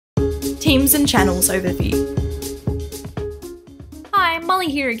Teams and Channels Overview. Hi, Molly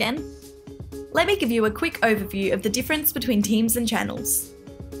here again. Let me give you a quick overview of the difference between teams and channels.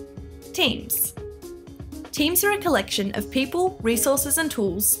 Teams. Teams are a collection of people, resources and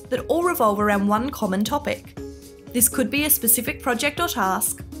tools that all revolve around one common topic. This could be a specific project or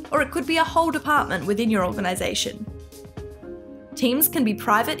task, or it could be a whole department within your organisation. Teams can be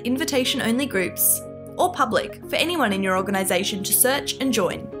private invitation-only groups, or public for anyone in your organisation to search and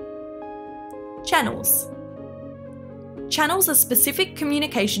join. Channels. Channels are specific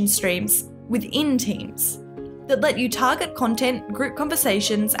communication streams within teams that let you target content, group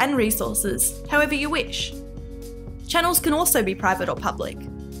conversations and resources however you wish. Channels can also be private or public.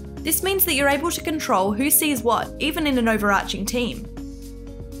 This means that you're able to control who sees what, even in an overarching team.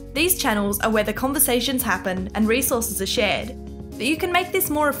 These channels are where the conversations happen and resources are shared, but you can make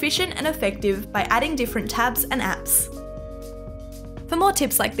this more efficient and effective by adding different tabs and apps. For more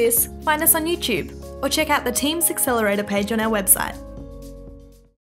tips like this, find us on YouTube or check out the Teams Accelerator page on our website.